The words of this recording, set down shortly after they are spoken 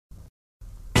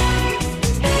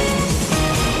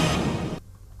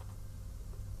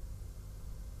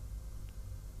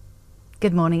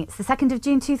Good morning, it's the 2nd of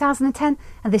June 2010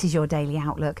 and this is your daily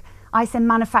outlook. ISM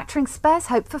Manufacturing spares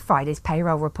hope for Friday's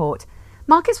payroll report.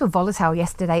 Markets were volatile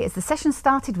yesterday as the session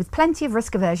started with plenty of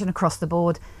risk aversion across the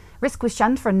board. Risk was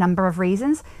shunned for a number of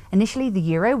reasons. Initially, the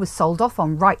euro was sold off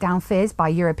on write-down fears by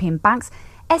European banks,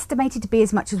 estimated to be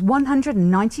as much as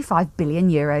 195 billion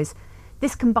euros.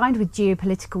 This, combined with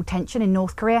geopolitical tension in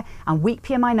North Korea and weak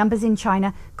PMI numbers in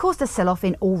China, caused a sell-off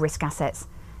in all risk assets.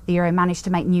 The euro managed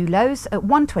to make new lows at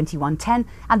 121.10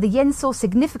 and the yen saw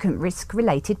significant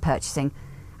risk-related purchasing.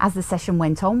 As the session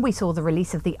went on, we saw the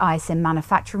release of the ISM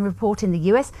manufacturing report in the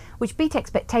US, which beat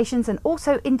expectations and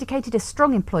also indicated a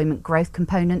strong employment growth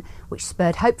component, which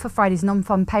spurred hope for Friday's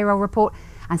non-farm payroll report,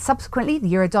 and subsequently the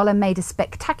euro-dollar made a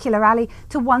spectacular rally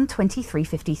to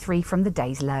 123.53 from the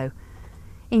day's low.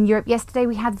 In Europe yesterday,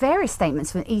 we had various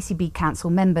statements from ECB Council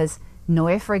members.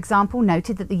 Neuer, for example,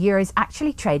 noted that the euro is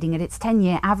actually trading at its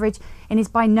 10-year average and is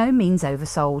by no means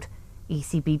oversold.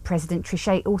 ECB President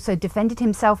Trichet also defended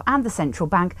himself and the central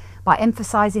bank by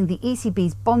emphasising the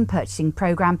ECB's bond purchasing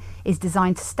programme is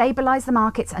designed to stabilise the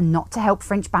markets and not to help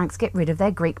French banks get rid of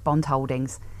their Greek bond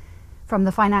holdings. From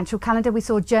the financial calendar, we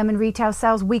saw German retail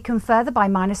sales weaken further by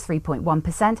minus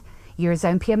 3.1%.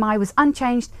 Eurozone PMI was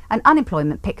unchanged and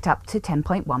unemployment picked up to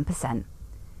 10.1%.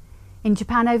 In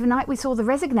Japan overnight, we saw the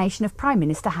resignation of Prime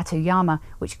Minister Hatoyama,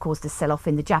 which caused a sell-off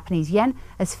in the Japanese yen,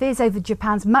 as fears over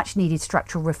Japan's much-needed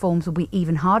structural reforms will be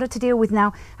even harder to deal with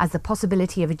now as the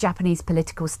possibility of a Japanese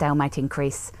political stalemate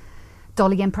increase.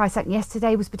 Dollar-yen price action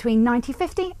yesterday was between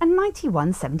 90.50 and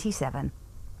 91.77.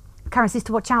 Currencies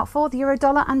to watch out for: the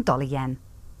euro-dollar and dollar-yen.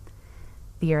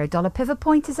 The euro-dollar pivot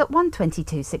point is at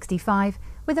 122.65,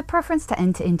 with a preference to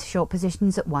enter into short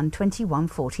positions at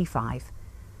 121.45.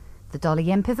 The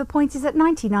dollar-yen pivot point is at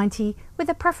 90.90, with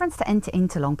a preference to enter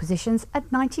into long positions at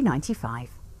 90.95.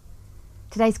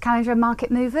 Today's calendar and market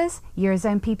movers: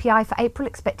 Eurozone PPI for April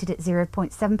expected at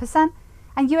 0.7%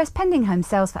 and US pending home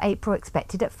sales for April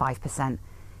expected at 5%.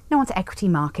 Now on to equity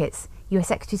markets.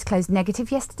 US equities closed negative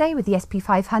yesterday, with the SP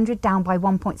 500 down by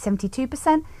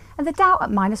 1.72% and the Dow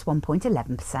at minus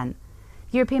 1.11%.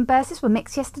 European bourses were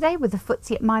mixed yesterday, with the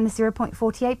FTSE at minus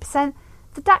 0.48%,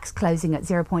 the DAX closing at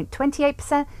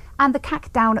 0.28% and the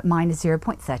CAC down at minus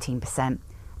 0.13%. At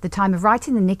the time of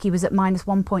writing, the Nikkei was at minus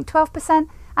 1.12%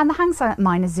 and the Hang Seng at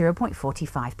minus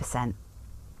 0.45%.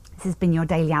 This has been your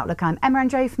Daily Outlook. I'm Emma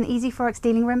Andre from the easy-forex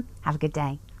dealing room. Have a good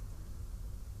day.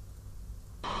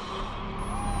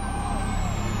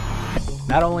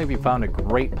 Not only have you found a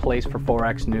great place for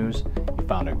Forex news, you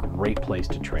found a great place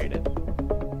to trade it.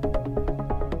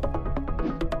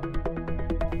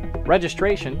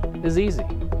 Registration is easy.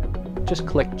 Just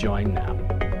click Join Now.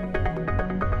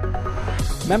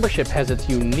 Membership has its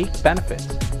unique benefits,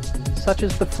 such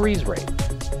as the freeze rate,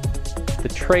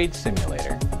 the trade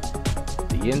simulator,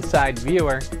 the inside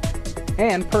viewer,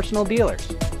 and personal dealers.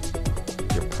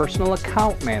 Your personal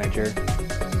account manager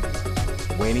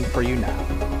waiting for you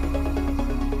now.